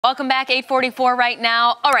Welcome back, 8:44 right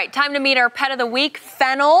now. All right, time to meet our pet of the week,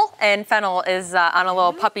 Fennel. And Fennel is on a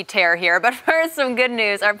little puppy tear here. But first, some good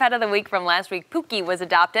news. Our pet of the week from last week, Pookie, was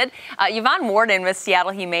adopted. Yvonne Warden with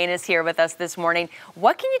Seattle Humane is here with us this morning.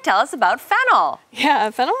 What can you tell us about Fennel? Yeah,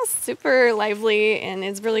 Fennel is super lively and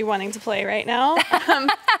is really wanting to play right now.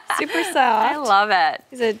 Super soft. I love it.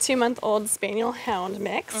 He's a 2-month-old Spaniel Hound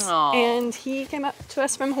mix. Aww. And he came up to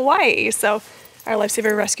us from Hawaii. So our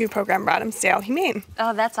Lifesaver Rescue Program brought him to Seattle Humane.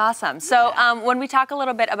 Oh, that's awesome. So when we talk a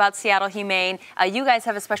little bit about Seattle Humane, you guys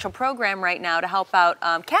have a special program right now to help out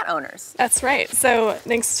cat owners. That's right. So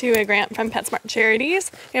thanks to a grant from PetSmart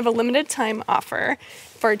Charities, we have a limited time offer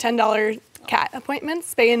for $10 cat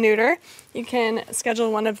appointments, spay and neuter. You can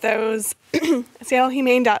schedule one of those at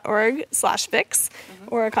seattlehumane.org/fix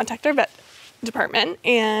or contact our vet department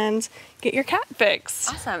and get your cat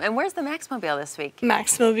fixed. Awesome. And where's the Maxmobile this week?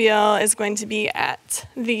 Maxmobile is going to be at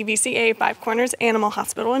the VCA Five Corners Animal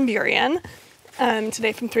Hospital in Burien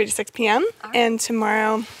today from 3 to 6 p.m. Right. And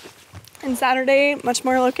tomorrow and Saturday, much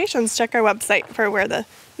more locations. Check our website for where the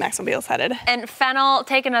Maxmobile is headed. And Fennel,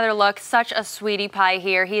 take another look. Such a sweetie pie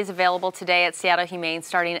here. He is available today at Seattle Humane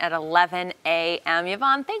starting at 11 a.m.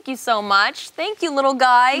 Yvonne, thank you so much. Thank you, little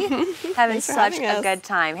guy. Having such a good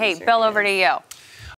time. Hey, Bill, over to you.